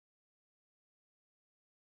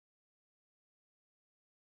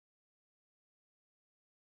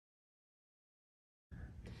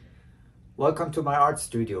Welcome to my art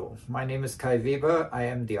studio. My name is Kweber. I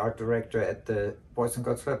am the art director at the Boys and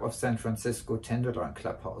Girls Club of San Francisco Tenderloin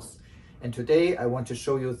Clubhouse. And today I want to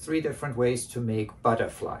show you 3 different ways to make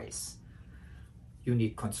butterflies. You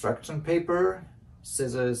need construction paper,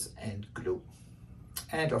 scissors and glue.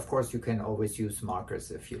 And of course you can always use markers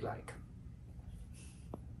if you like.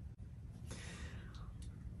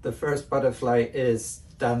 The first butterfly is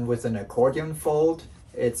done with an accordion fold.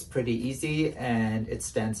 It's pretty easy and it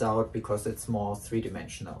stands out because it's more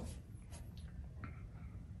three-dimensional.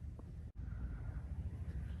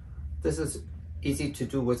 This is easy to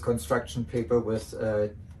do with construction paper with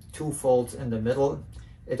 2 folds in the middle.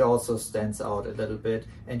 It also stands out a little bit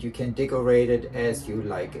and you can decorate it as you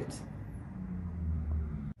like it.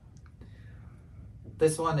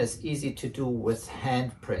 This one is easy to do with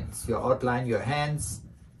handprints. You outline your hands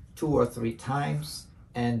 2 or 3 times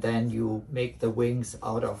and then you make the wings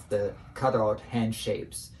out of the cutout hand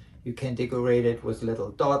shapes. You can decorate it with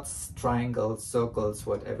little dots, triangles, circles,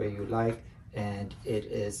 whatever you like, and it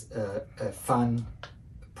is a fun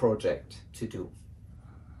project to do.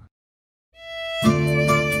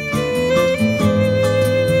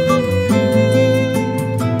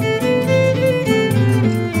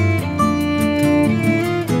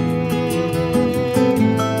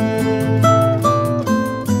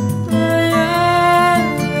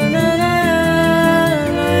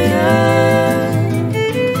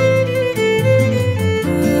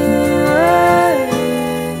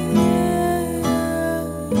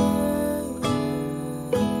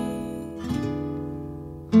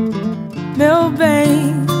 Meu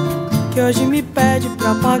bem, que hoje me pede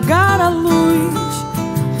pra apagar a luz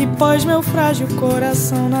e pôs meu frágil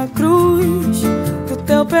coração na cruz do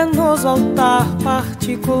teu penoso altar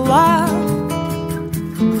particular.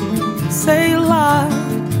 Sei lá,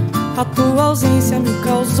 a tua ausência me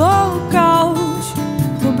causou caos.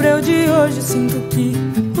 No breu de hoje sinto que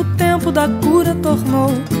o tempo da cura tornou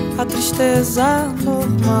a tristeza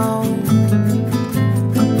normal.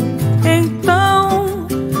 Então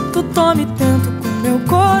tu tome tento com meu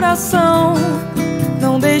coração,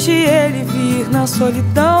 não deixe ele vir na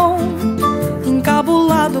solidão,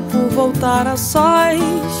 encabulado por voltar a sós.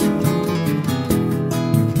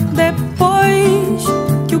 Depois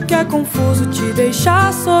que o que é confuso te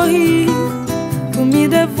deixar sorrir, tu me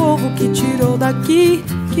devolva o que tirou daqui,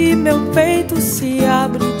 que meu peito se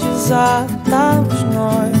abre e desata os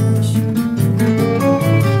nós.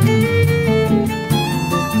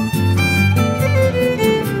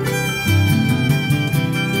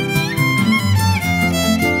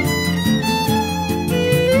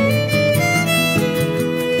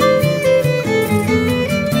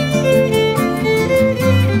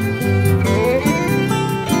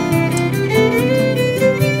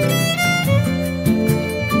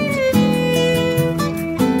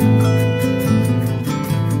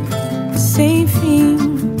 Enfim,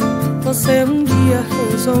 você um dia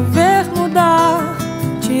resolver mudar,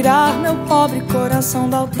 tirar meu pobre coração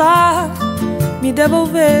do altar, me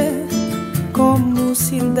devolver como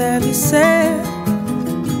se deve ser.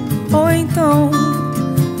 Ou então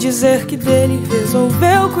dizer que dele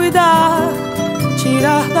resolveu cuidar,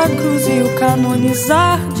 tirar da cruz e o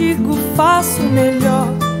canonizar. Digo, faço melhor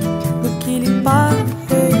do que lhe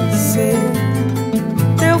parecer.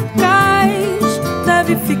 Teu cais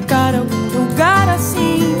deve ficar algum lugar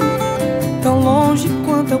assim, tão longe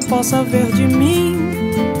quanto eu possa ver de mim,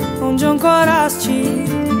 onde ancoraste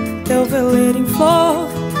teu veleiro em flor.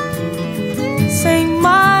 Sem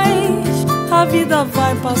mais, a vida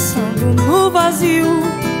vai passando no vazio.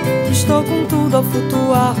 Estou com tudo a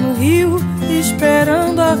flutuar no rio,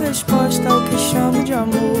 esperando a resposta ao que chamo de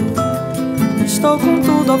amor. Estou com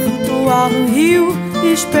tudo a flutuar no rio,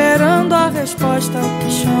 esperando a resposta ao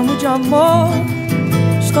que chamo de amor.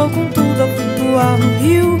 Estou com tudo a flutuar no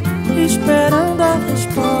rio, esperando a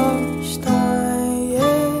resposta.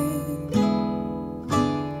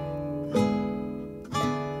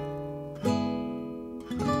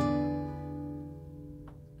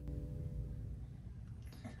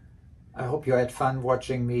 I hope you had fun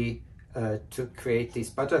watching me to create these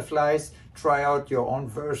butterflies. Try out your own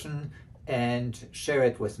version and share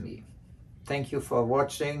it with me. Thank you for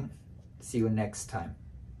watching. See you next time.